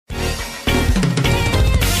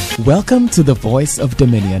Welcome to the Voice of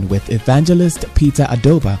Dominion with Evangelist Peter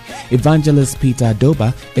Adoba. Evangelist Peter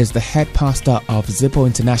Adoba is the head pastor of Zippo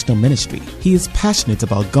International Ministry. He is passionate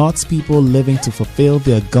about God's people living to fulfill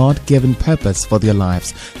their God-given purpose for their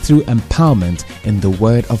lives through empowerment in the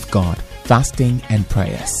Word of God, fasting and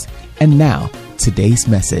prayers. And now, today's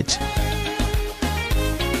message.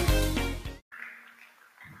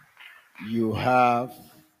 You have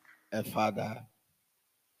a father.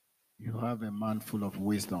 You have a man full of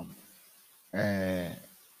wisdom.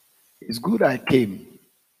 It's good I came.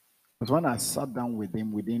 Because when I sat down with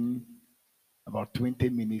him within about 20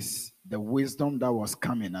 minutes, the wisdom that was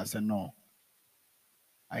coming, I said, no.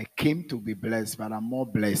 I came to be blessed, but I'm more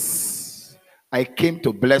blessed. I came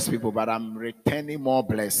to bless people, but I'm returning more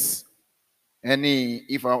blessed.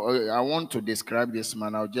 If I want to describe this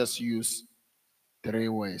man, I'll just use 3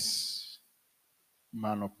 words.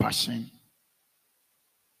 Man of passion,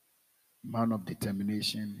 man of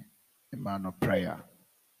determination, a man of prayer.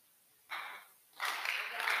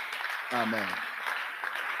 Amen.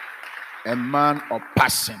 A man of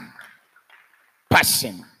passion.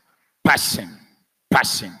 Passion. Passion.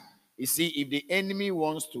 Passion. You see, if the enemy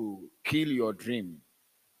wants to kill your dream,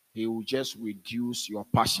 he will just reduce your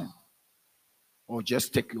passion or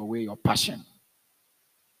just take away your passion.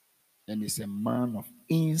 And he's a man of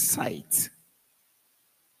insight.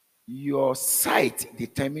 Your sight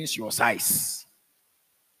determines your size.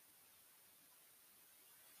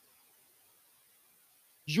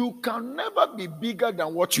 You can never be bigger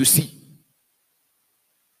than what you see.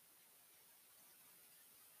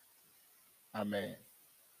 Amen.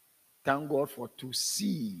 Thank God for to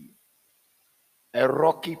see a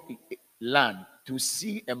rocky land, to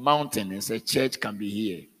see a mountain and say church can be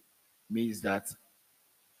here, means that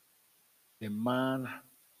the man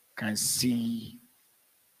can see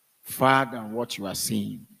far than what you are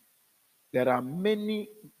seeing. There are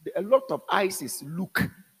a lot of eyes look.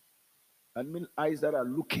 I mean eyes that are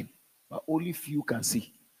looking, but only few can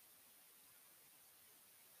see.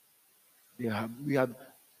 We have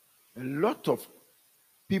a lot of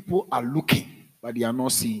people are looking, but they are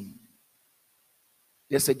not seeing.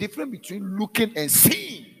 There's a difference between looking and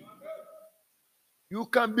seeing. You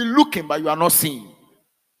can be looking, but you are not seeing.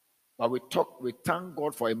 But we thank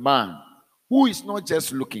God for a man who is not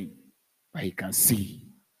just looking, but he can see.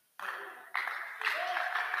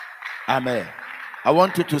 Amen. I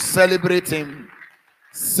want you to celebrate him.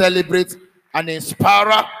 Celebrate an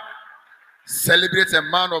inspirer. Celebrate a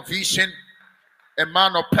man of vision, a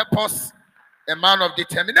man of purpose, a man of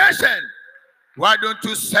determination. Why don't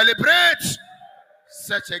you celebrate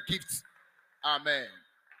such a gift? Amen.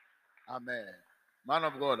 Amen. Man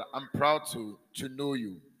of God, I'm proud to know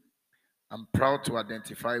you. I'm proud to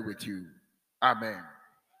identify with you. Amen.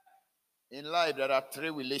 In life, there are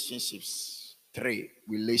 3 relationships. 3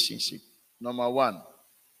 relationships. Number 1,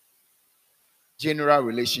 general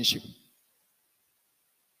relationship.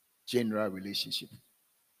 General relationship.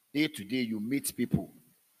 Day to day, you meet people.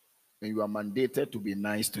 When you are mandated to be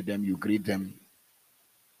nice to them, you greet them.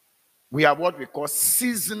 We have what we call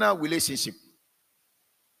seasonal relationship.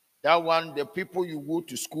 That one, the people you go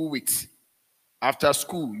to school with. After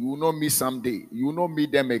school, you will not meet someday. You will not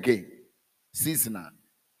meet them again. Seasonal.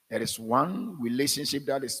 There is one relationship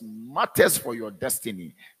that matters for your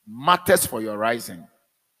destiny, matters for your rising.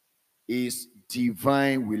 Is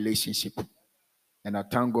divine relationship. And I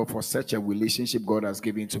thank God for such a relationship God has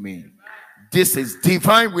given to me. This is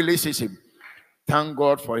divine relationship. Thank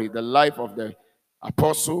God for the life of the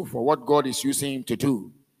apostle, for what God is using him to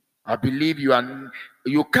do. I believe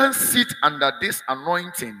you can't sit under this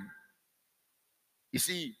anointing. You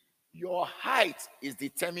see, your height is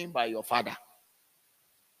determined by your father.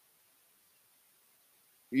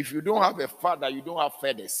 If you don't have a father, you don't have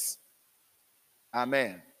feathers.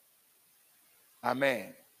 Amen.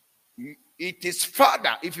 Amen. It is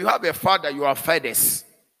father. If you have a father, you have feathers.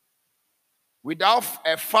 Without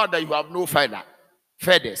a father, you have no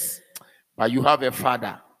feathers. But you have a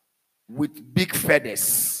father with big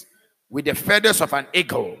feathers, with the feathers of an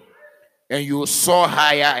eagle, and you soar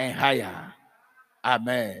higher and higher.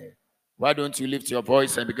 Amen. Why don't you lift your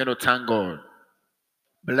voice and begin to thank God?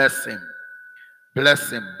 Bless him.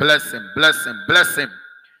 Bless him. Bless him. Bless him. Bless him.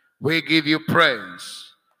 We give you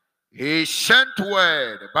praise. He sent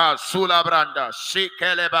word. Basula branda.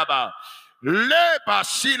 Shikele baba. Le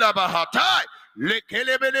basila bahatai. Le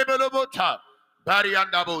kelebelebelobota.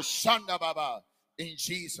 Bariandabo shanda baba. In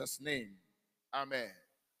Jesus' name. Amen.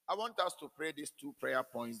 I want us to pray these 2 prayer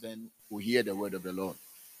points, then we'll hear the word of the Lord.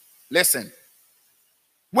 Listen.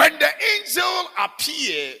 When the angel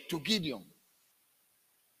appeared to Gideon,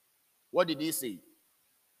 what did he say?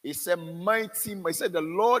 He said, mighty, he said, the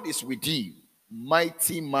Lord is with thee,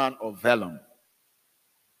 mighty man of valor.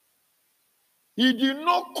 He did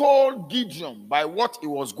not call Gideon by what he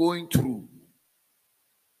was going through.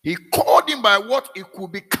 He called him by what he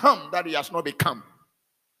could become that he has not become.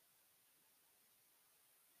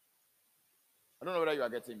 I don't know whether you are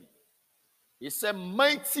getting me. He said,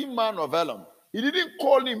 mighty man of Elam. He didn't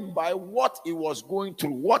call him by what he was going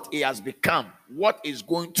through, what he has become, what he's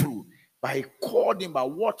going through, but he called him by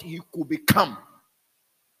what he could become.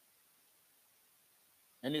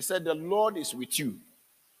 And he said, the Lord is with you.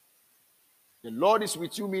 The Lord is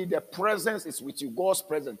with you, means the presence is with you, God's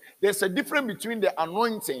presence. There's a difference between the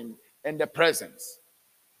anointing and the presence.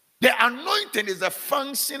 The anointing is the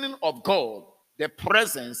functioning of God. The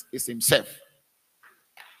presence is himself.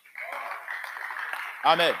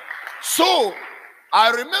 Amen. So, I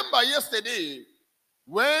remember yesterday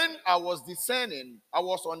when I was discerning, I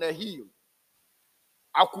was on the hill.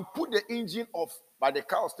 I could put the engine off, but the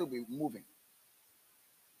car will still be moving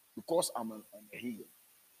because I'm on the hill.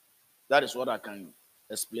 That is what I can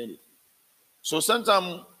explain it. So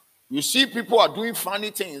sometimes you see people are doing funny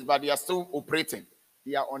things, but they are still operating.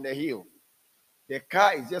 They are on the hill. The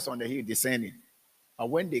car is just on the hill descending.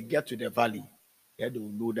 And when they get to the valley, they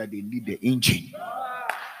don't know that they need the engine.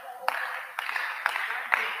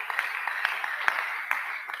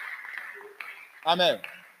 Amen.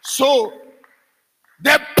 So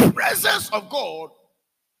the presence of God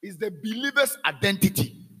is the believer's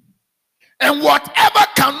identity. And whatever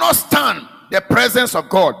cannot stand the presence of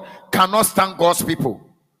God cannot stand God's people.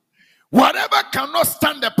 Whatever cannot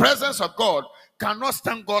stand the presence of God cannot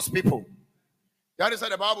stand God's people. That is what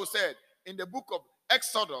the Bible said in the book of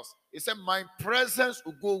Exodus. It said, my presence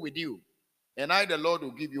will go with you, and I, the Lord,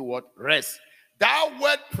 will give you what? Rest. That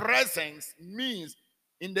word presence means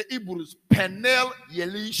in the Hebrews, Penel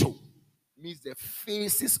Yelisho, means the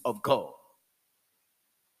faces of God.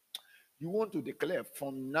 You want to declare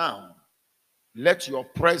from now, let your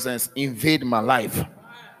presence invade my life.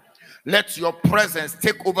 Let your presence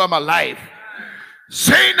take over my life.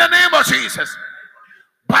 Say in the name of Jesus,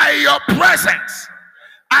 by your presence,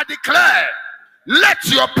 I declare, let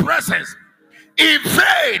your presence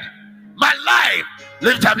invade my life.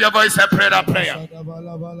 Lift up your voice and pray that prayer.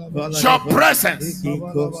 Your presence.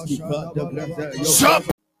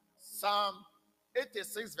 Psalm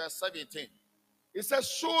 86 verse 17. It says,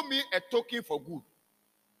 show me a token for good,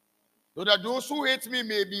 so that those who hate me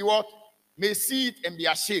may be what? May see it and be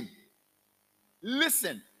ashamed.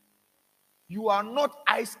 Listen, you are not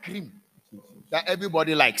ice cream that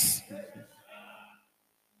everybody likes.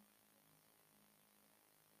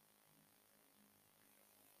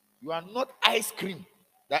 You are not ice cream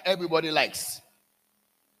that everybody likes.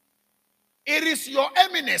 It is your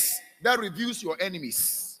eminence that reveals your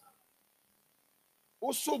enemies.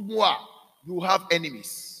 Also, you have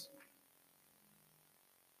enemies.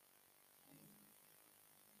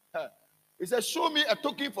 It says, show me a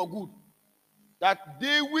token for good, that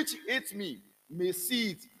they which hate me may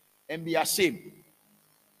see it and be ashamed.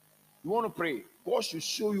 You want to pray? God should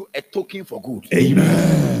show you a token for good.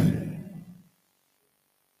 Amen.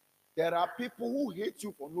 There are people who hate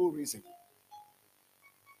you for no reason.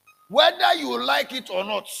 Whether you like it or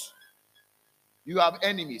not, you have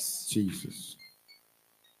enemies. Jesus.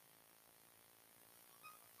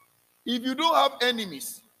 If you don't have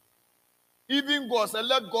enemies, even God said,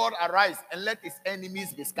 let God arise and let his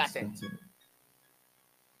enemies be scattered.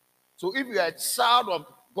 So if you are a child of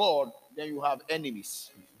God, then you have enemies.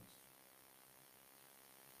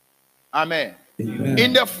 Amen. Amen.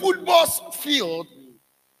 In the football field,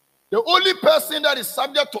 the only person that is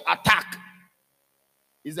subject to attack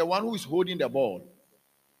is the one who is holding the ball.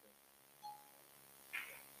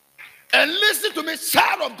 And listen to me,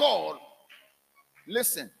 child of God.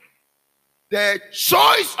 Listen. The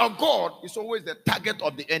choice of God is always the target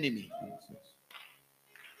of the enemy.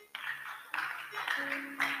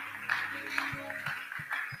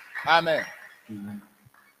 Amen. Amen.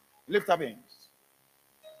 Lift up hands.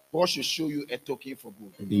 God should show you a token for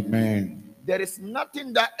good. Amen. There is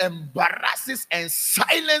nothing that embarrasses and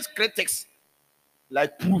silences critics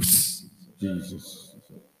like proofs. Jesus.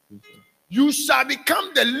 You shall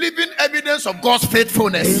become the living evidence of God's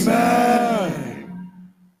faithfulness. Amen.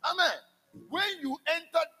 Amen. When you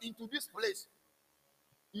entered into this place,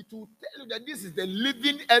 it will tell you that this is the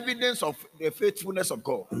living evidence of the faithfulness of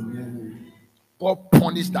God. Amen. God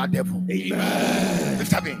punished that devil. Amen.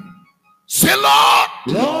 Lift up him. Say, Lord,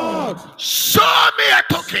 show me a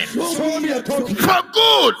token for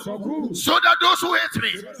good, so that those who hate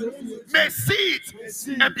me may see it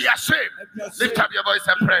and be ashamed. Lift up your voice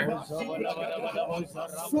and pray.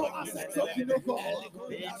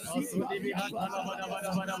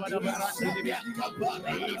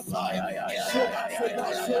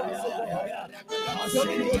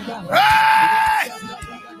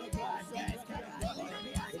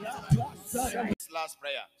 This last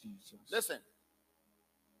prayer. Listen.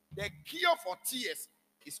 The cure for tears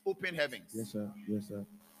is open heavens. Yes, sir. Yes, sir.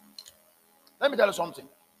 Let me tell you something.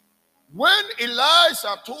 When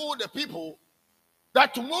Elisha told the people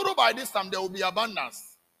that tomorrow by this time there will be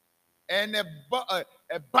abundance, and a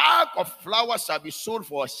bag of flour shall be sold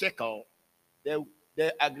for a shekel, the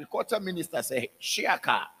agriculture minister said,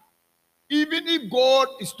 Sheaka, even if God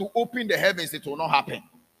is to open the heavens, it will not happen.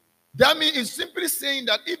 That means it's simply saying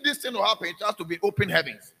that if this thing will happen, it has to be open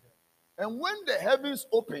heavens. And when the heavens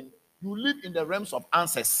open, you live in the realms of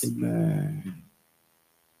answers. Amen.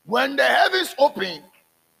 When the heavens open,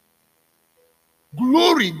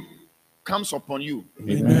 glory comes upon you.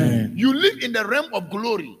 Amen. You live in the realm of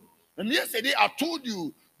glory. And yesterday I told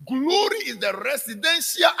you, glory is the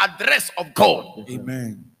residential address of God.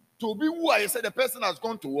 Amen. To be who I said the person has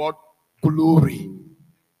gone to what? Glory.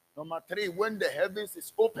 Number 3, when the heavens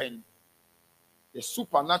is open, the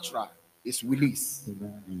supernatural is released.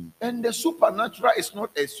 Amen. And the supernatural is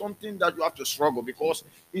not something that you have to struggle, because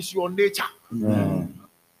it's your nature. Amen.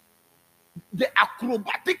 The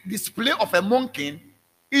acrobatic display of a monkey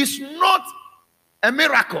is not a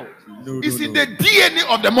miracle. It's in the DNA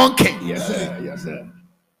of the monkey. Yes, sir. Yes, sir.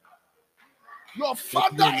 Your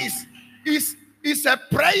father is a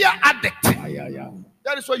prayer addict. Yeah.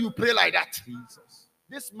 That is why you pray like that. Jesus.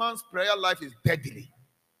 This man's prayer life is deadly.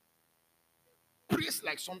 Prays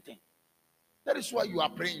like something. That is why you are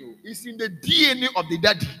praying. It's in the DNA of the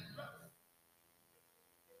daddy.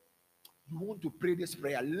 You want to pray this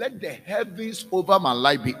prayer. Let the heavens over my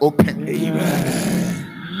life be open.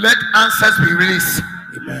 Amen. Let answers be released.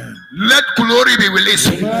 Amen. Let glory be released.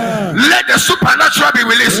 Amen. Let the supernatural be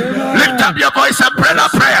released. Amen. Lift up your voice and pray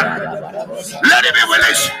that prayer. Let it be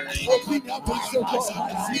released.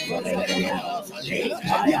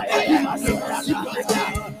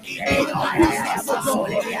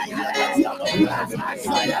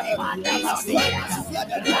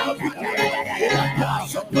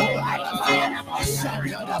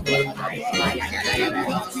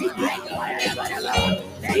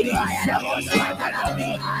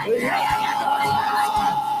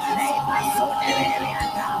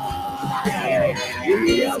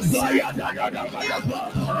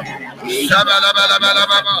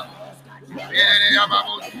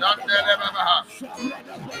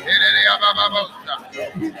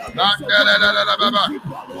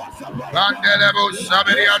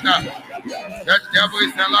 The devil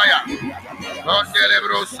is a liar.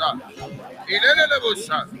 In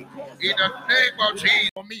the name of Jesus,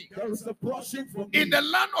 for me, in the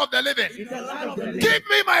land of the living, give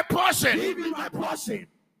me my portion. You see,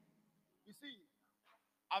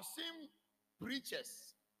 I've seen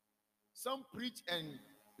preachers, some preach and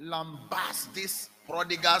lambast this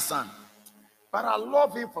prodigal son, but I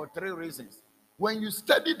love him for 3 reasons. When you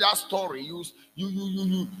study that story, you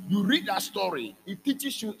read that story, it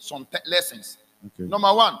teaches you some lessons. Okay.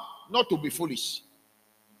 Number 1, not to be foolish.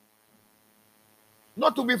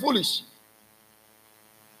 Not to be foolish.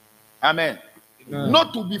 Amen.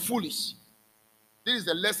 Not to be foolish. This is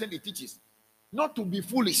the lesson it teaches. Not to be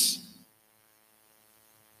foolish.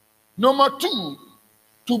 Number 2,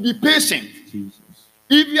 to be patient. Jesus.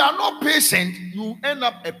 If you are not patient, you end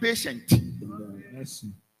up a patient.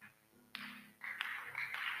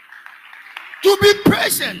 To be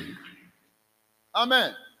patient.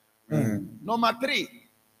 Amen. Number 3,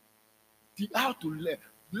 how to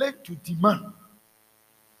learn to demand.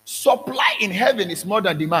 Supply in heaven is more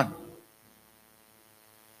than demand.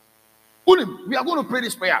 We are going to pray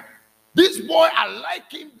this prayer. This boy, I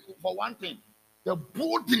like him for one thing, the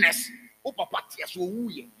boldness. Oh, Papa,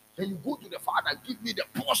 then you go to the Father, give me the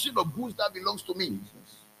portion of goods that belongs to me.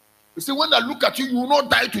 You see, when I look at you, you will not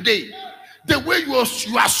die today. The way you are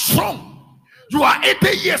strong. You are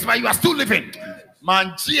 80 years, but you are still living.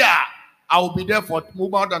 Mangia, I will be there for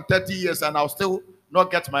more than 30 years and I'll still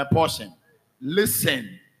not get my portion.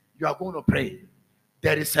 Listen, you are going to pray.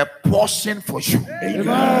 There is a portion for you.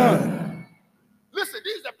 Amen. Listen,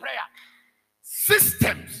 this is the prayer.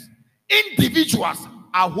 Systems, individuals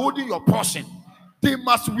are holding your portion. They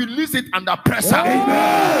must release it under pressure.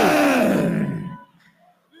 Amen.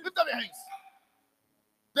 Lift up your hands.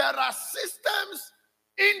 There are systems,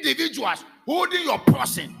 individuals holding your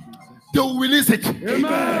portion. they will release it.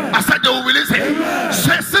 Amen. I said they will release it. Amen.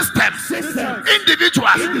 Say systems,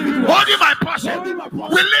 individuals, holding my portion,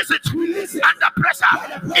 release it under pressure.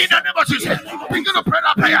 In the name of Jesus, begin to pray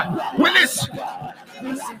that prayer. Release.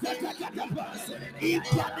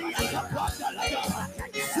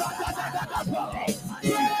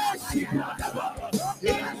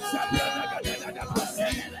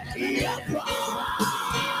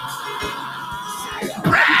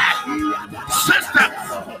 System.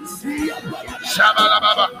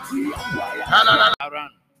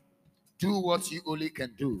 Do what you only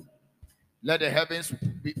can do. Let the heavens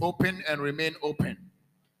be open and remain open.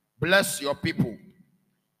 Bless your people.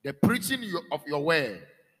 The preaching of your word.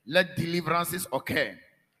 Let deliverances occur.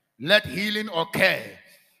 Let healing occur.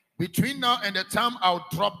 Between now and the time I'll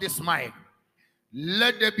drop this mic,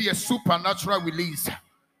 let there be a supernatural release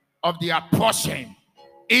of their portion.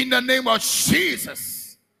 In the name of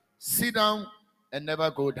Jesus. Sit down and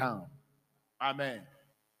never go down. Amen.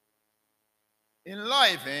 In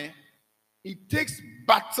life, it takes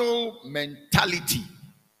battle mentality.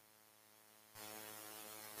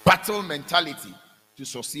 Battle mentality to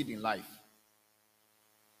succeed in life.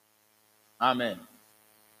 Amen.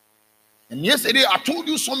 And yesterday I told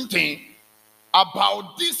you something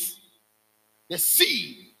about this. The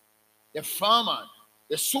seed, the farmer,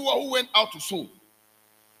 the sower who went out to sow.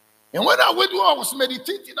 And when I was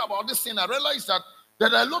meditating about this thing, I realized that there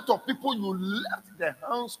are a lot of people you left the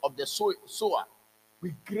hands of the sower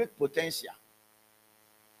with great potential.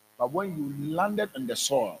 But when you landed on the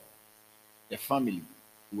soil, the family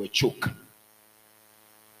were choked.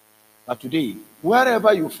 But today,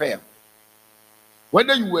 wherever you fell,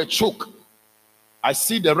 whether you were choked, I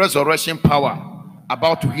see the resurrection power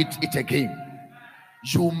about to hit it again.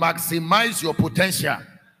 You maximize your potential.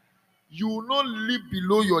 You will not live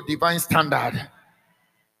below your divine standard.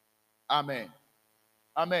 Amen.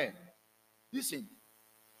 Amen. Listen,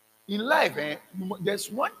 in life,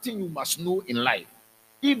 there's one thing you must know in life.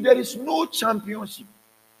 If there is no championship,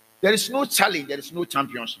 there is no challenge, there is no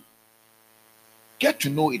championship. Get to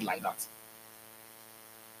know it like that.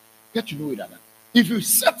 Get to know it like that. If you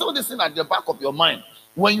settle this thing at the back of your mind,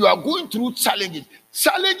 when you are going through challenges,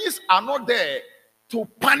 challenges are not there to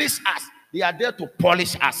punish us. They are there to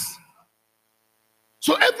polish us.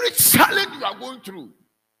 So every challenge you are going through,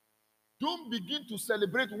 don't begin to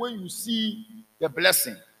celebrate when you see the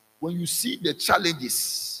blessing, when you see the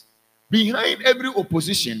challenges. Behind every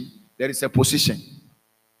opposition, there is a position.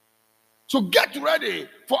 So get ready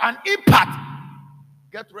for an impact.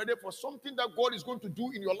 Get ready for something that God is going to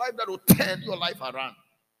do in your life that will turn your life around.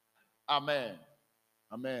 Amen.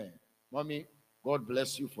 Amen. Mommy, God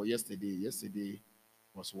bless you for yesterday. Yesterday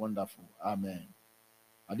was wonderful. Amen.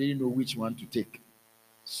 I didn't know which one to take.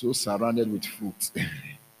 So surrounded with fruit.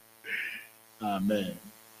 Amen.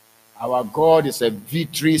 Our God is a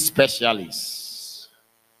victory specialist.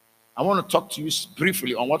 I want to talk to you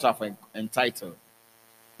briefly on what I've entitled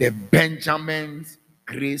the Benjamin's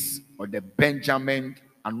grace, or the Benjamin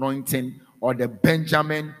anointing, or the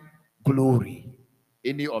Benjamin glory.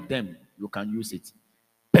 Any of them, you can use it.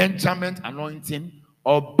 Benjamin's anointing,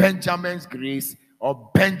 or Benjamin's grace, or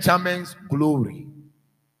Benjamin's glory.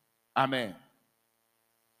 Amen.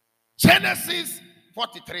 Genesis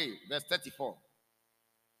 43, verse 34.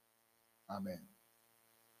 Amen.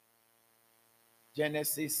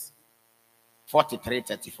 Genesis 43,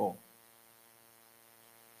 34.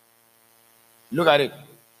 Look at it.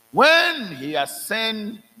 When he has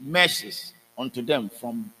sent meshes unto them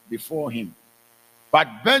from before him, but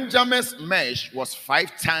Benjamin's mesh was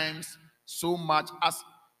 5 times so much as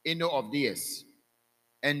any of theirs,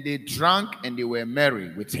 and they drank and they were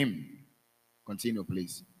merry with him. Continue,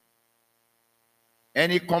 please.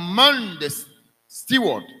 And he commanded the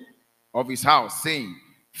steward of his house, saying,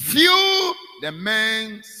 fill the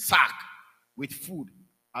men's sack with food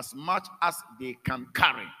as much as they can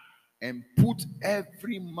carry, and put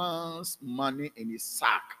every man's money in his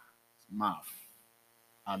sack's mouth.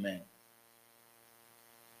 Amen.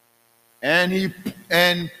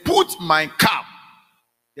 And put my cup,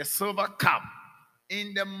 the silver cup,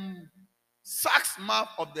 in the sack's mouth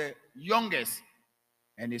of the youngest,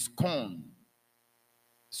 and his corn.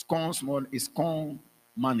 His corn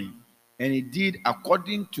money. And he did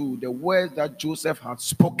according to the word that Joseph had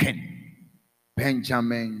spoken.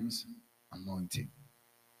 Benjamin's anointing.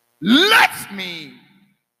 Let me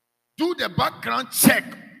do the background check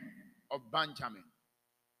of Benjamin.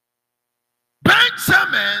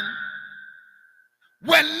 Benjamin,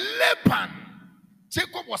 when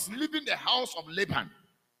Jacob was leaving the house of Laban,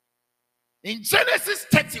 in Genesis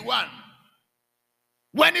 31,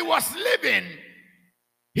 when he was leaving,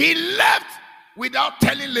 he left without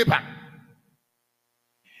telling Laban.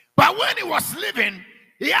 But when he was living,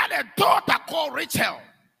 he had a daughter called Rachel.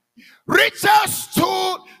 Rachel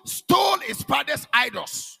stole his father's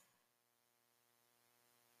idols.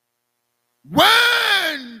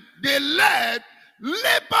 When they left,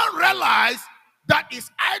 Laban realized that his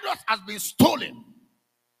idols has been stolen.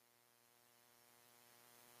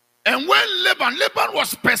 And when Laban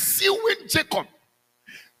was pursuing Jacob,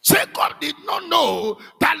 Jacob did not know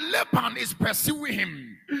that Laban is pursuing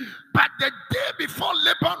him. But the day before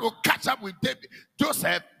Laban will catch up with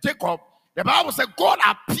Jacob, the Bible said God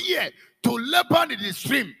appeared to Laban in his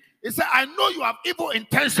dream. He said, I know you have evil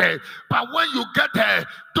intentions, but when you get there,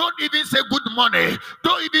 don't even say good morning.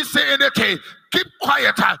 Don't even say anything. Keep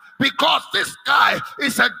quiet, because this guy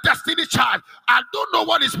is a destiny child. I don't know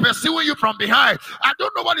what is pursuing you from behind. I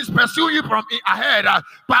don't know what is pursuing you from ahead.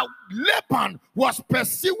 But Laban was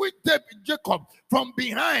pursuing Jacob from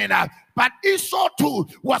behind. But Esau too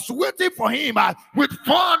was waiting for him with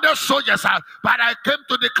 400 soldiers. But I came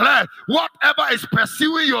to declare, whatever is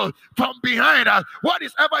pursuing you from behind,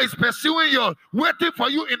 whatever is pursuing you, waiting for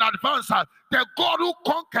you in advance, the God who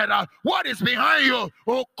conquered what is behind you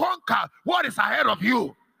will conquer what is ahead of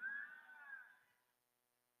you.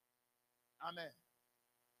 Amen.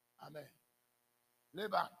 Amen.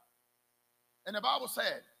 Laban. And the Bible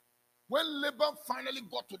said, when Laban finally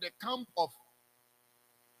got to the camp of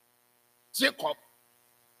Jacob,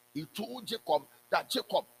 he told Jacob that,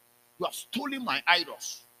 Jacob, you have stolen my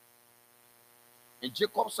idols. And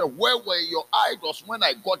Jacob said, where were your idols when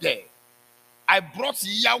I got there? I brought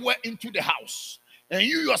Yahweh into the house. And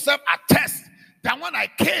you yourself attest that when I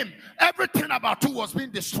came, everything about you was being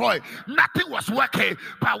destroyed. Nothing was working.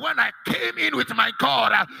 But when I came in with my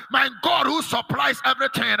God who supplies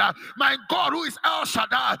everything, my God who is El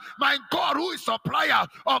Shaddai, my God who is supplier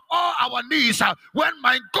of all our needs, when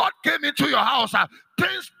my God came into your house,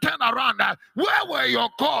 things turn around. Where were your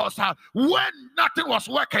gods when nothing was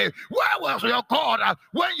working? Where was your God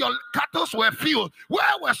when your cattle were filled?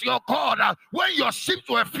 Where was your God when your sheep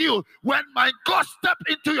were filled? When my God stepped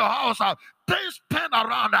into your house, things turn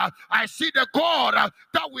around. I see the God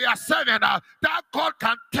that we are serving, that God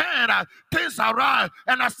can turn things around,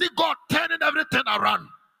 and I see God turning everything around.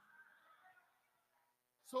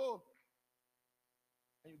 So,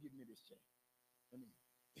 can you give me this chair? Let me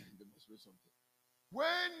demonstrate something.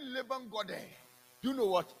 When Laban got there, you know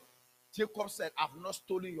what? Jacob said, I've not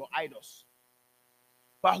stolen your idols.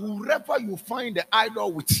 But whoever you find the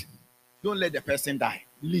idol with, don't let the person die.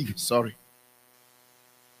 Leave. Sorry.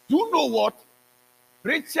 Do you know what?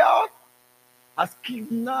 Rachel has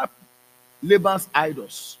kidnapped Laban's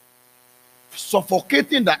idols,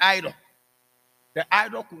 suffocating the idol. The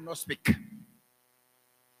idol could not speak.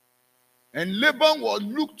 And Laban was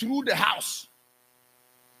looked through the house.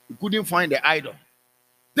 He couldn't find the idol.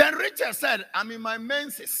 Then Rachel said, I'm in my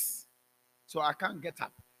menses, so I can't get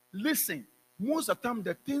up. Listen, most of the time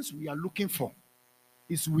the things we are looking for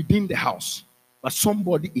is within the house, but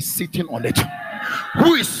somebody is sitting on it.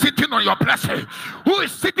 Who is sitting on your blessing? Who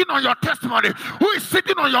is sitting on your testimony? Who is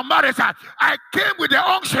sitting on your marriage? I came with the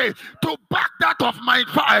unction to back that of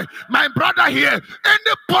my brother here.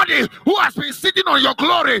 Anybody who has been sitting on your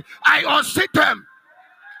glory, I unseat them.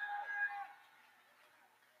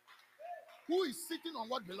 Who is sitting on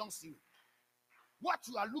what belongs to you? What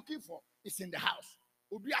you are looking for is in the house.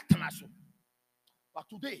 But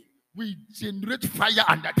today, we generate fire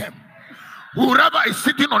under them. Whoever is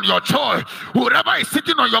sitting on your joy, whoever is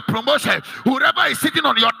sitting on your promotion, whoever is sitting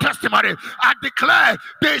on your testimony, I declare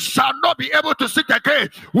they shall not be able to sit again.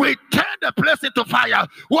 We turn the place into fire.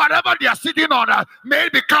 Whatever they are sitting on, may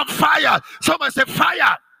it become fire. Someone say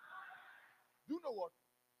fire. You know what?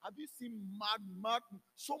 Have you seen mad,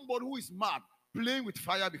 somebody who is mad playing with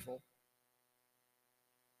fire before?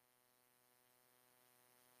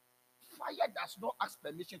 Fire does not ask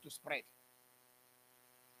permission to spread.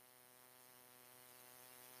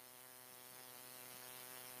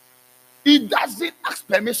 It doesn't ask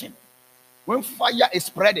permission. When fire is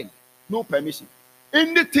spreading, no permission.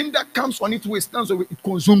 Anything that comes on its way stands over, it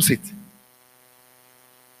consumes it.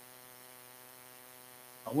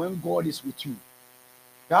 And when God is with you,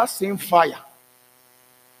 that same fire,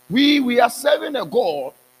 we are serving a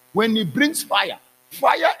God. When he brings fire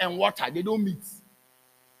and water, they don't meet.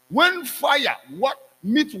 When fire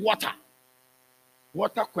meets water,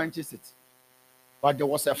 water quenches it. But there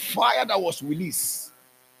was a fire that was released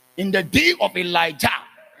in the day of Elijah.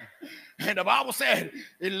 And the Bible said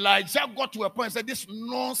Elijah got to a point and said, this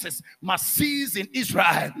nonsense must cease in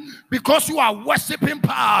Israel because you are worshiping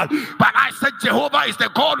Baal. But I said, Jehovah is the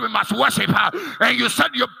God we must worship. And you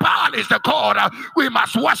said, your Baal is the God we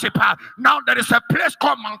must worship. Now there is a place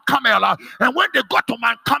called Mount Carmel. And when they got to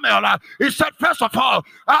Mount Carmel, he said, first of all,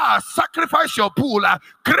 sacrifice your bull,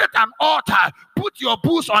 create an altar, put your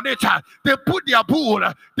bulls on it. They put their bull,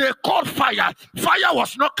 they called fire. Fire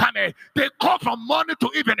was not coming. They called from morning to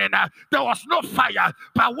evening. There was no fire.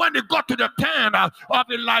 But when they got to the turn of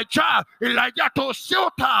Elijah, Elijah told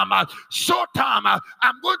Showtime,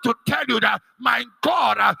 I'm going to tell you that my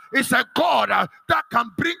God is a God that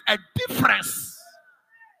can bring a difference.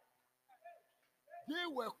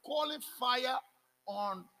 They were calling fire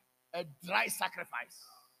on a dry sacrifice.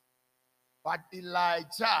 But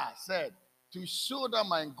Elijah said, to show that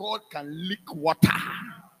my God can lick water.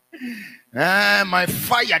 My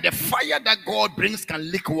fire, the fire that God brings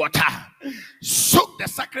can lick water. Soak the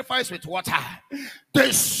sacrifice with water.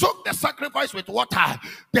 They soaked the sacrifice with water.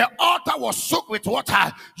 The altar was soaked with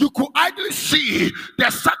water. You could hardly see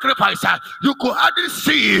the sacrifice. You could hardly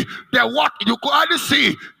see the water. You could hardly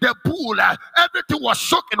see the pool. Everything was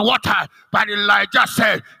soaked in water. But Elijah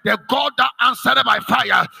said, the God that answered by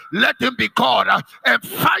fire, let him be God. And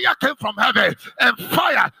fire came from heaven. And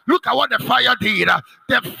fire, look at what the fire did.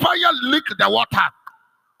 The fire licked the water.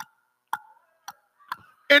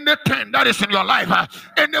 Anything that is in your life,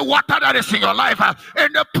 any water that is in your life,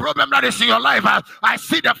 any problem that is in your life, I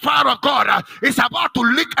see the fire of God is about to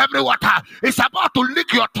lick every water. It's about to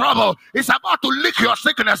lick your trouble. It's about to lick your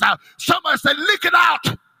sickness. Someone say, lick it out.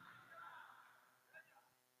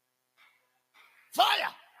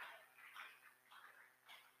 Fire.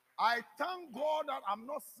 I thank God that I'm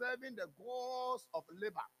not serving the gods of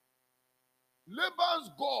Laban. Laban's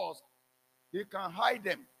gods, they can hide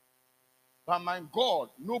them. But my God,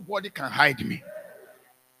 nobody can hide me.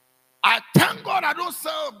 I thank God I don't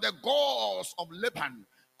serve the gods of Laban,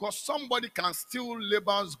 because somebody can steal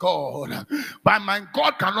Laban's God. But my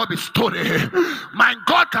God cannot be stolen. My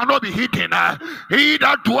God cannot be hidden. He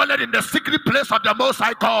that dwelleth in the secret place of the Most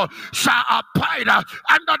High God shall abide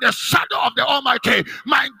under the shadow of the Almighty.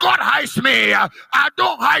 My God hides me. I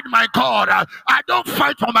don't hide my God. I don't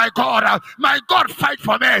fight for my God. My God fight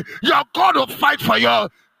for me. Your God will fight for you.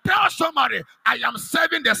 Tell somebody, I am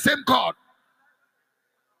serving the same God.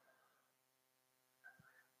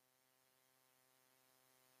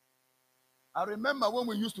 I remember when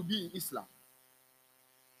we used to be in Islam.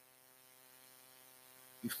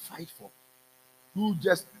 We fight for. You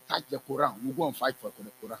just touch the Quran. We go and fight for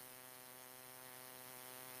the Quran.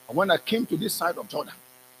 And when I came to this side of Jordan,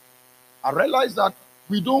 I realized that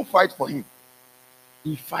we don't fight for him.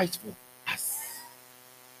 He fights for us.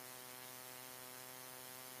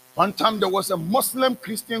 One time there was a Muslim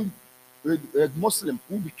Christian, a Muslim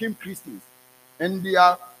who became Christians, and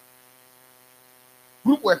their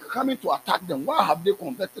group were coming to attack them. Why have they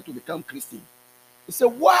converted to become Christian? He said,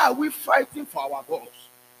 why are we fighting for our gods?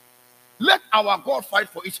 Let our God fight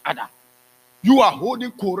for each other. You are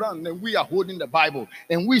holding Quran and we are holding the Bible.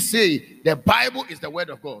 And we say the Bible is the word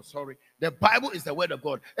of God. Sorry. The Bible is the word of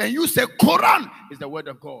God. And you say Quran is the word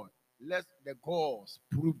of God. Let the gods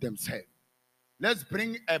prove themselves. Let's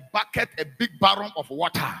bring a bucket, a big barrel of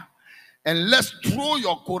water, and let's throw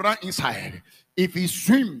your Quran inside. If he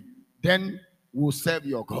swim, then we'll serve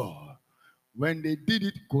your God. When they did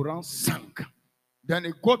it, Quran sank. Then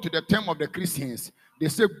they go to the term of the Christians. They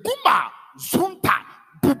say, Guma, Zunta,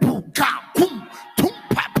 Bubuka, Kum,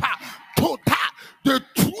 Tumpapa, Tota. They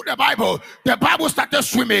threw the Bible. The Bible started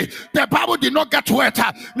swimming. The Bible did not get wet.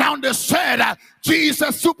 Now they said,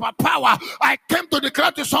 Jesus superpower. I came to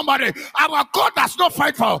declare to somebody, our God does not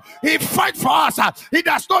fight for. He fights for us. He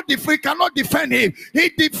does not defend. He cannot defend him. He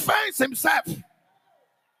defends himself.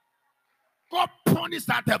 God punish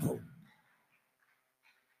that devil.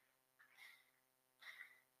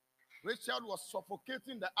 Richard was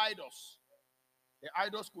suffocating the idols. The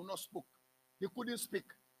idols could not speak. They couldn't speak.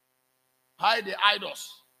 Hide the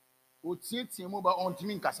idols.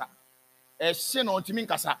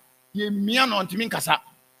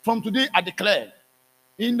 From today I declare,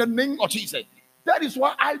 in the name of Jesus, that is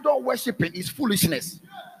why idol worshiping is foolishness.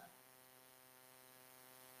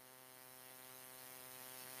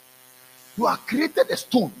 You have created a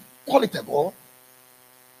stone, call it a god.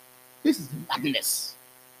 This is madness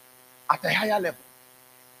at a higher level.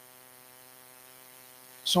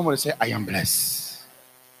 Somebody say, I am blessed.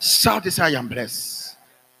 Shout this, I am blessed.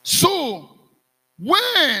 So,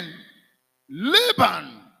 when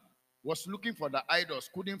Laban was looking for the idols,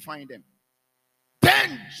 couldn't find them,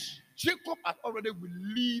 then Jacob had already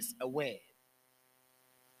released a word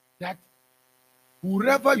that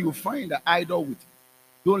Whoever you find the idol with,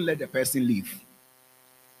 don't let the person leave.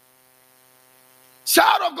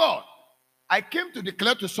 Child of God, I came to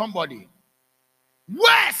declare to somebody,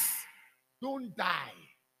 worse, don't die.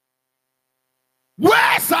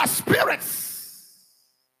 Worse are spirits.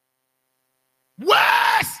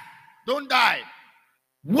 Worse, don't die.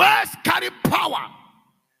 Worse carry power.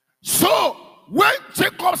 So when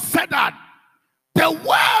Jacob said that, the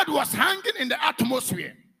word was hanging in the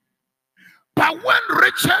atmosphere. But when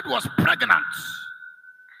Rachel was pregnant,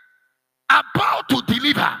 about to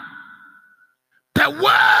deliver, the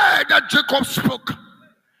word that Jacob spoke,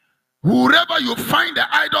 whoever you find the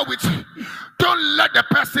idol with, don't let the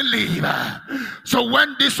person leave. So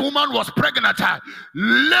when this woman was pregnant,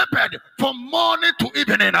 labored from morning to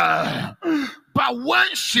evening, but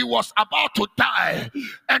when she was about to die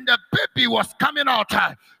and the baby was coming out,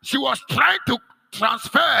 she was trying to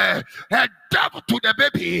transfer her death to the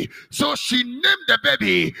baby. So she named the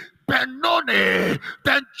baby Benoni.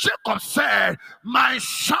 Then Jacob said, my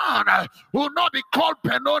son will not be called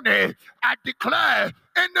Benoni. I declare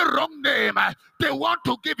any wrong name they want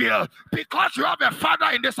to give you, because you have a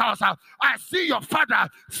father in this house. I see your father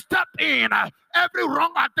step in. Every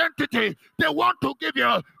wrong identity they want to give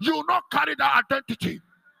you, you will not carry that identity.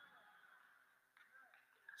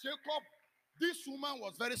 Jacob, this woman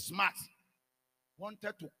was very smart.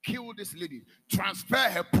 Wanted to kill this lady, transfer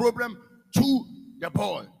her problem to the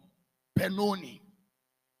boy. Benoni,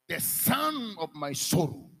 the son of my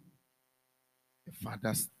sorrow. The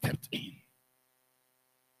father stepped in. He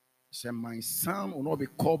said, my son will not be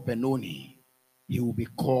called Benoni. He will be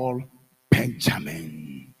called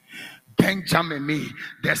Benjamin. Benjamin, me,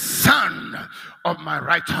 the son of my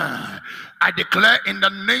right hand. I declare in the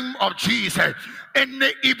name of Jesus,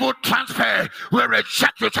 any evil transfer will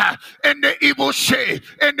reject it. Any evil shame,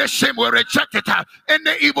 any shame will reject it.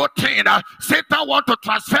 Any evil thing Satan want to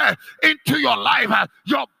transfer into your life,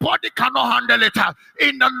 your body cannot handle it.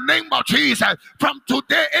 In the name of Jesus, from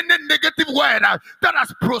today, any negative word that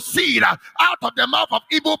has proceeded out of the mouth of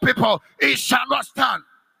evil people, it shall not stand.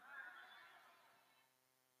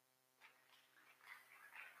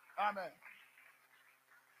 Amen.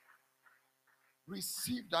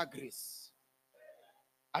 Receive that grace.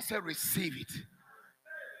 I said, receive it.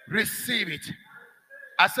 Receive it.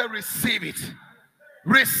 I said, receive it.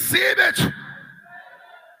 Receive it.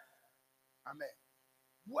 Amen.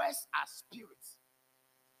 Words are spirits.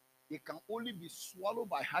 They can only be swallowed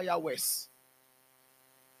by higher words.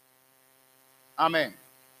 Amen.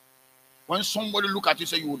 When somebody look at you,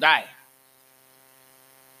 say you will die.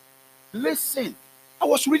 Listen. I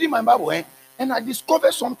was reading my Bible and I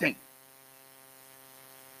discovered something.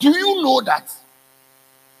 Do you know that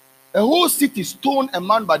a whole city stoned a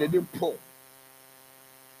man by the name Paul?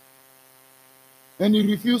 And he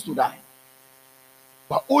refused to die.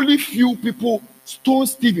 But only few people stoned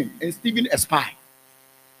Stephen, and Stephen expired.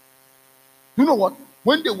 You know what?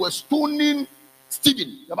 When they were stoning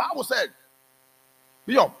Stephen, the Bible said,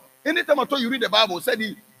 anytime I told you read the Bible, it said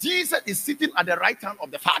Jesus is sitting at the right hand of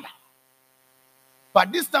the Father. But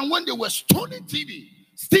this time when they were stoning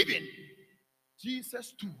Stephen, Jesus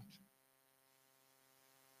stood,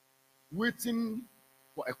 waiting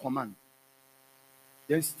for a command.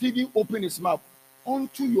 Then Stephen opened his mouth.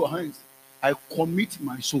 Unto your hands I commit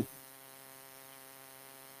my soul.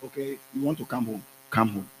 Okay, you want to come home? Come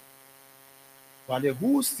home. But the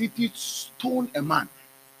whole city stoned a man.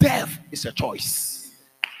 Death is a choice.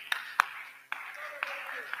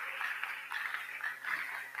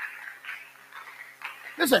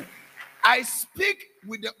 Listen, I speak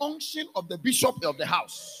with the unction of the bishop of the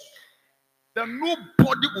house. That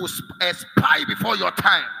nobody will spy before your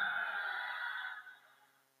time.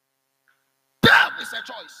 Death is a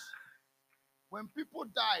choice. When people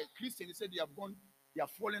die, Christians say they have gone, they are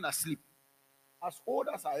falling asleep. As old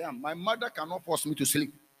as I am, my mother cannot force me to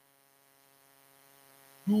sleep.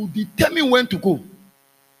 You determine when to go.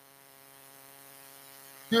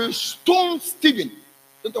 They stoned Stephen.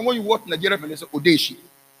 When you watch Nigeria, they say Odeshi.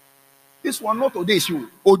 This one not Odeshi.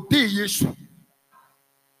 Odeyesu.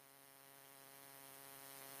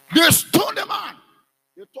 They stoned the man.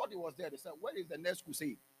 They thought he was there. They said, where is the next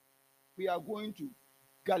crusade? We are going to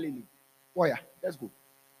Galilee. Oh yeah, let's go.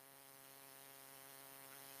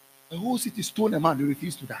 The whole city stoned the man. They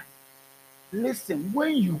refused to die. Listen,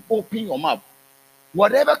 when you open your mouth,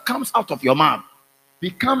 whatever comes out of your mouth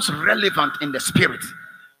becomes relevant in the spirit.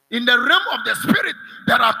 In the realm of the spirit,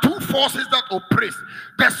 there are two forces that operate: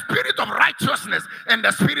 the spirit of righteousness and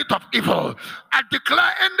the spirit of evil. I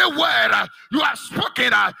declare in the word you have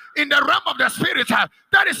spoken in the realm of the spirit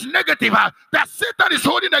that is negative, that Satan is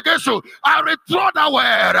holding against you. I withdraw that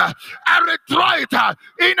word. I withdraw it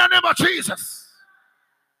in the name of Jesus.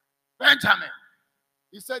 Benjamin,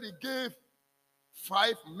 he said he gave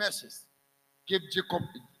 5 messes. Gave Jacob,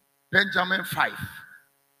 Benjamin 5,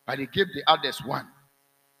 but he gave the others 1.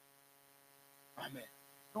 Amen.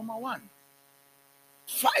 Number 1,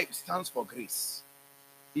 5 stands for grace.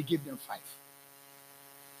 He gave them 5.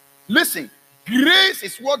 Listen, grace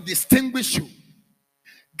is what distinguishes you.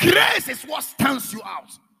 Grace is what stands you out.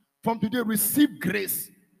 From today, receive grace.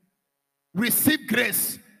 Receive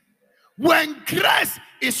grace. When grace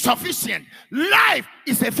is sufficient, life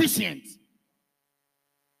is efficient.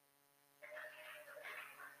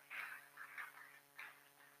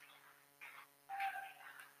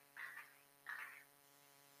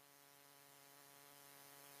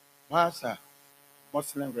 Why is a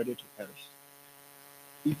Muslim ready to perish?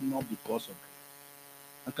 If not because of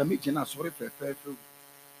grace. I can make Jenna sorry for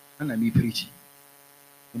and I'm preaching.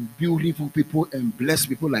 And beautiful people and blessed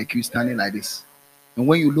people like you standing like this. And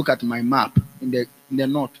when you look at my map in the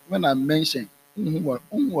north, when I mention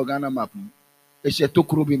Ghana map, if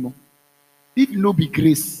you know be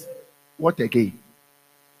grace, what again?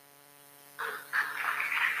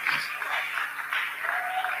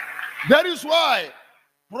 That is why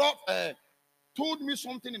Prof told me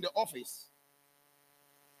something in the office,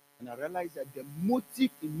 and I realized that the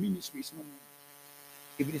motive in ministry is not money.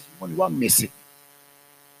 If it is money, you are missing.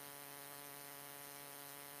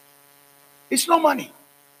 It's not money.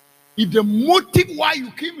 If the motive why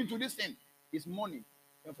you came into this thing is money,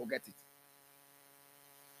 don't forget it.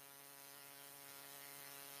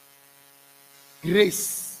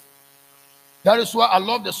 Grace. That is why I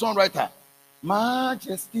love the songwriter.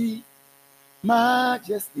 Majesty,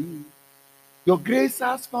 majesty, your grace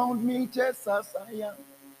has found me just as I am,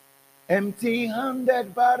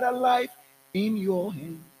 empty-handed but alive in your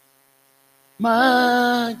hand.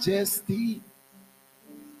 Majesty,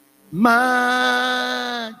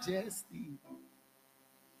 majesty,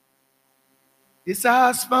 this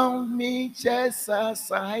has found me just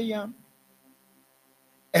as I am,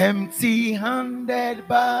 empty-handed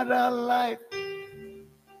but alive.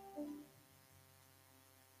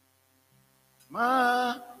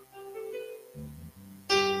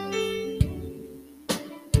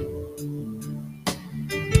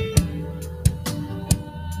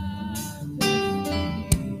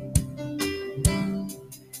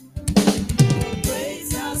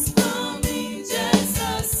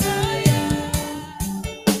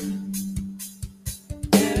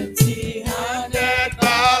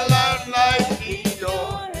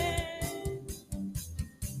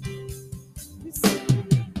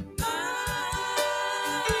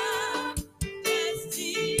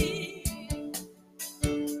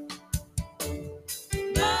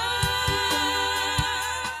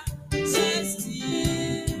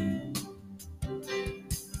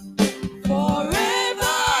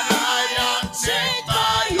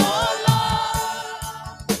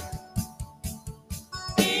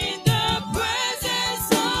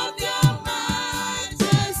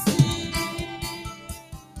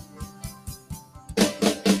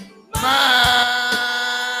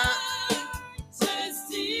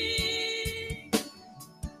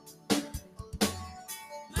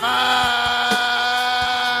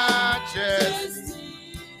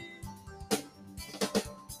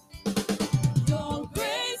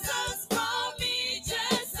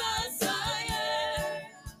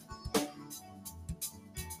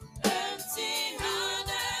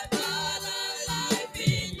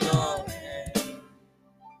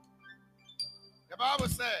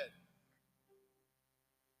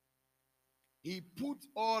 He put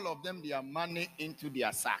all of them their money into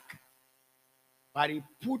their sack, but he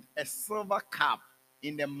put a silver cup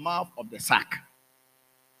in the mouth of the sack.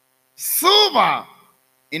 Silver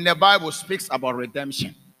in the Bible speaks about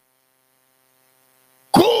redemption.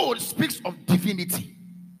 Gold speaks of divinity.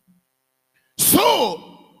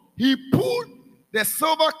 So he put the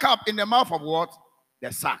silver cup in the mouth of what?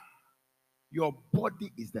 The sack. Your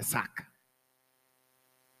body is the sack.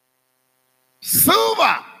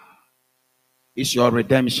 Silver is your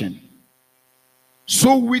redemption.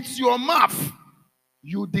 So with your mouth,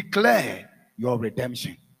 you declare your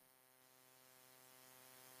redemption.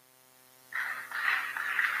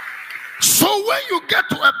 So when you get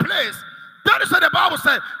to a place, that is what the Bible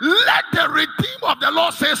says, let the redeemer of the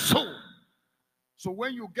Lord say so. So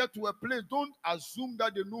when you get to a place, don't assume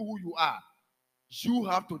that they know who you are. You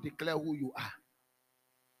have to declare who you are.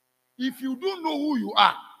 If you don't know who you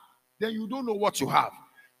are, then you don't know what you have.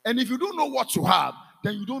 And if you don't know what you have,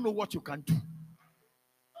 then you don't know what you can do.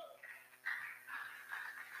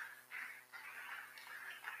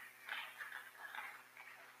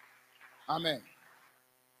 Amen.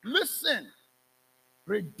 Listen,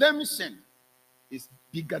 redemption is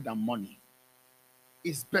bigger than money.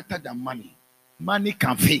 It's better than money. Money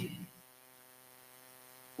can fail.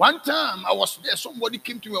 One time I was there, somebody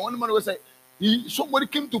came to me. One man was like, somebody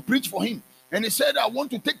came to preach for him, and he said, I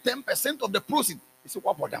want to take 10% of the proceeds. He said,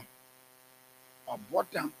 what about them? I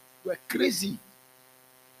bought them. You are crazy.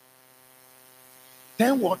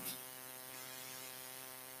 Then what?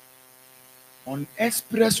 On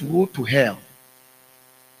express road to hell.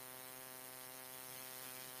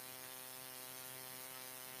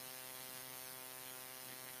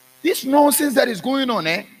 This nonsense that is going on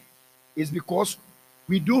is because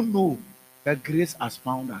we don't know that grace has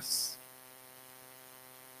found us.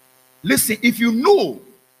 Listen, if you know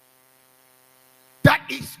that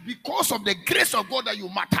it's because of the grace of God that you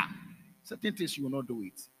matter, certain things you will not do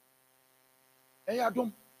it. Hey,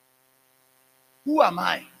 Adam, who am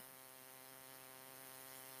I?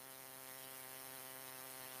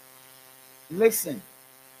 Listen,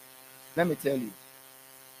 let me tell you.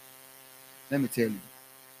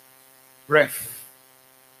 Breath.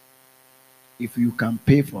 If you can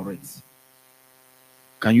pay for it,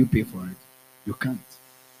 can you pay for it? You can't.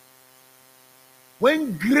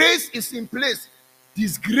 When grace is in place,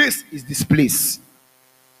 disgrace is displaced.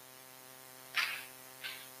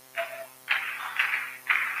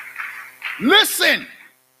 Listen,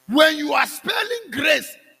 when you are spelling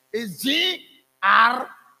grace, it's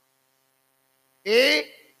G-R-A-C-E.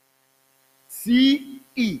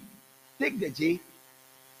 Take the J,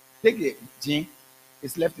 take the G,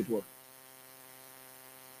 it's left with what?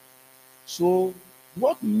 So,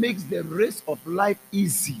 what makes the race of life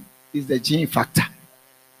easy is the G factor.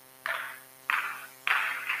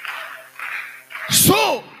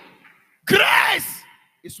 So, grace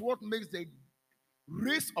is what makes the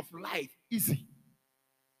race of life easy.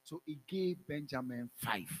 So, he gave Benjamin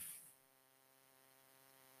 5.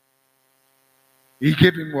 He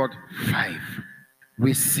gave him what? 5.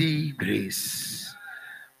 Receive grace.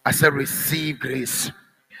 I said, receive grace.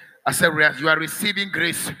 I said, you are receiving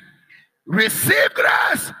grace. Receive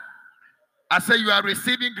grace. I say you are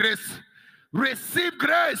receiving grace. Receive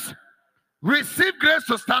grace. Receive grace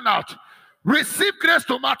to stand out. Receive grace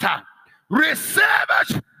to matter. Receive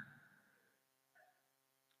it.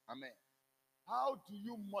 Amen. How do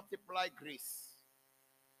you multiply grace?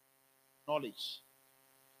 Knowledge.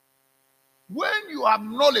 When you have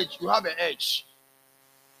knowledge, you have an edge.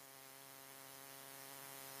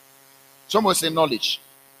 Someone say knowledge.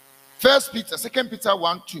 1 Peter, 2 Peter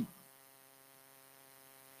 1:2.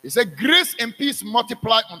 He said, grace and peace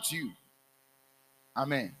multiply unto you.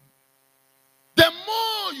 Amen. The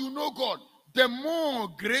more you know God, the more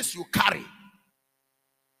grace you carry.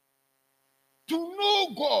 To know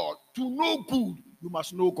God, to know good, you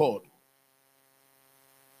must know God.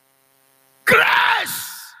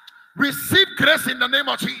 Grace! Receive grace in the name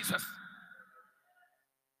of Jesus.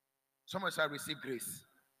 Someone say, I receive grace.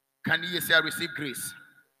 Can you say, I receive grace?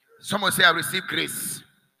 Someone say, I receive grace.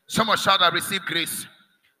 Someone shout, I receive grace.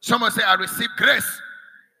 Someone say, I receive grace.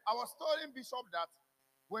 I was telling Bishop that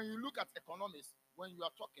when you look at economics, when you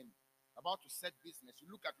are talking about to set business, you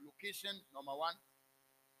look at location, number 1.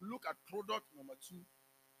 You look at product, number 2.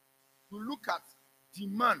 You look at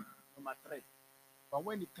demand, number 3. But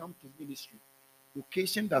when it comes to ministry,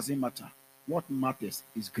 location doesn't matter. What matters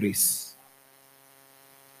is grace.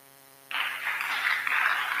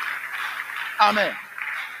 Amen.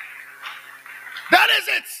 That is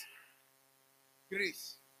it.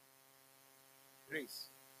 Grace. Grace.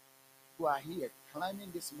 You are here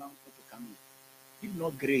climbing this mountain to come here. If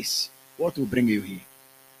not grace, what will bring you here?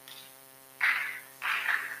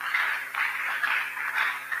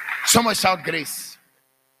 Someone shout grace.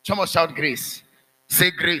 Someone shout grace.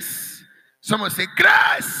 Say grace. Someone say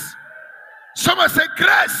grace. Someone say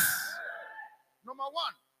grace. Number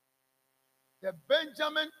 1, the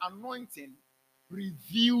Benjamin anointing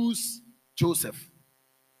reveals Joseph.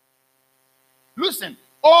 Listen,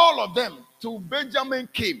 all of them till Benjamin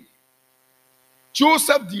came,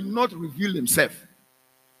 Joseph did not reveal himself.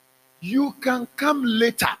 You can come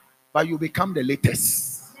later, but you become the latest.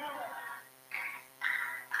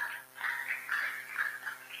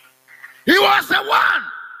 He was the one.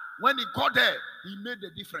 When he got there, he made the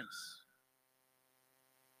difference.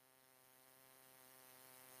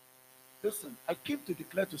 Listen, I came to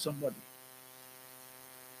declare to somebody,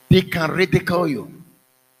 they can ridicule you.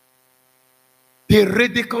 They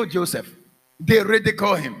ridicule Joseph. They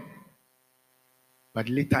ridicule him. But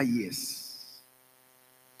later years,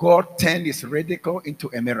 God turned his ridicule into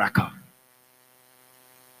a miracle.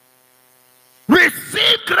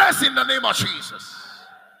 Receive grace in the name of Jesus.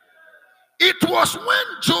 It was when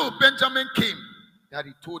Joe Benjamin came that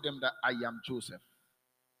he told them that I am Joseph.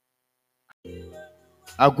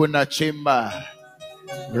 Aguna Chimba,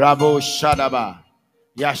 Bravo Shadaba.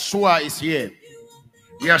 Yeshua is here.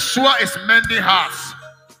 Yeshua is mending hearts.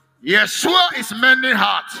 Yeshua is mending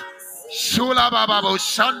hearts. Shula Baba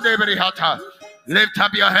Shande Berihata. Lift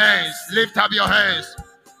up your hands. Lift up your hands.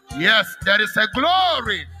 Yes, there is a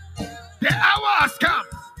glory. The hour has come.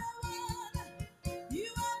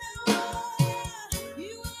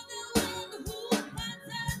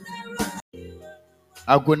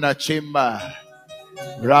 Aguna Chimba,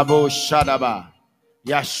 Bravo Shadaba.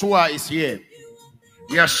 Yeshua is here.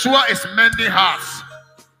 Yeshua is mending hearts.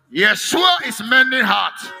 Yeshua is mending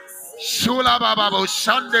hearts. Shula Baba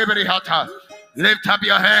Shande Berihata. Lift up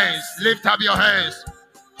your hands. Lift up your hands.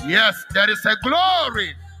 Yes, there is a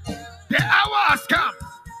glory. The hour has come.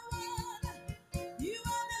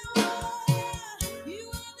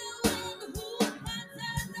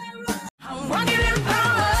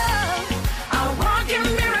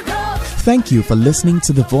 Thank you for listening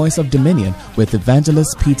to The Voice of Dominion with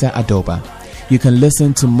Evangelist Peter Adoba. You can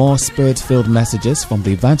listen to more spirit-filled messages from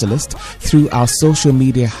the evangelist through our social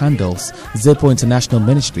media handles, Zippo International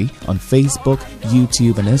Ministry on Facebook,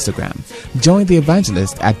 YouTube, and Instagram. Join the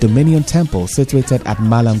evangelist at Dominion Temple situated at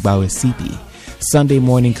Malangbawe CP. Sunday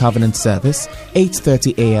morning covenant service,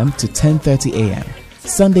 8:30 a.m. to 10:30 a.m.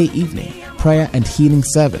 Sunday evening, prayer and healing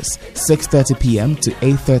service, 6:30 p.m. to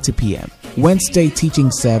 8:30 p.m. Wednesday teaching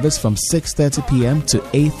service from 6:30 p.m. to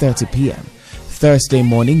 8:30 p.m. Thursday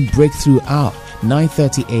morning breakthrough hour,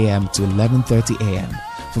 9:30 a.m. to 11:30 a.m.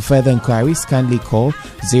 For further inquiries, kindly call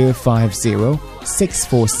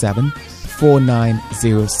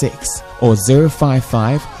 050-647-4906 or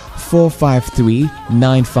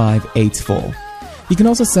 055-453-9584. You can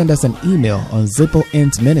also send us an email on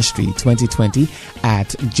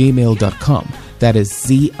zippointministry2020@gmail.com. That is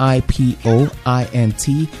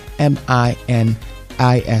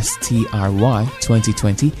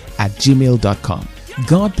ZIPOINTMINISTRY2020@gmail.com.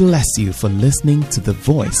 God bless you for listening to The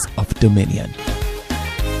Voice of Dominion.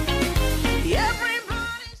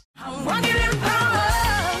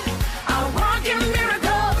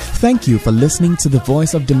 Thank you for listening to The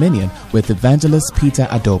Voice of Dominion with Evangelist Peter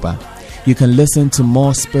Adoba. You can listen to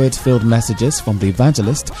more spirit-filled messages from the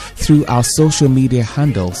evangelist through our social media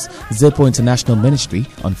handles, Zippo International Ministry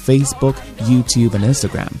on Facebook, YouTube, and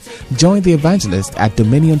Instagram. Join the evangelist at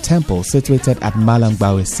Dominion Temple situated at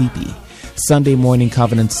Malangbawe CP. Sunday morning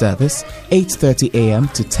covenant service, 8:30 a.m.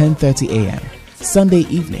 to 10:30 a.m. Sunday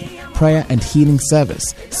evening, prayer and healing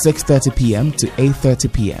service, 6:30 p.m. to 8:30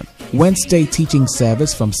 p.m. Wednesday teaching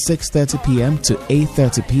service from 6:30 p.m. to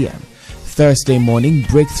 8:30 p.m. Thursday morning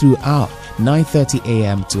breakthrough hour, 9:30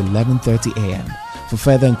 a.m. to 11:30 a.m. For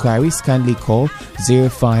further inquiries, kindly call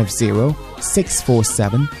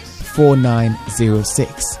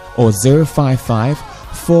 050-647-4906 or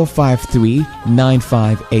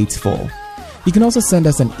 055-453-9584. You can also send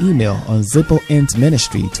us an email on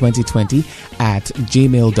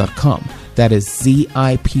zippointministry2020@gmail.com. That is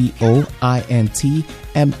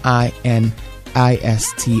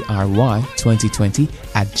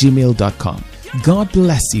ZIPOINTMINISTRY2020@gmail.com. God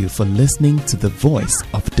bless you for listening to The Voice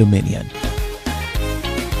of Dominion.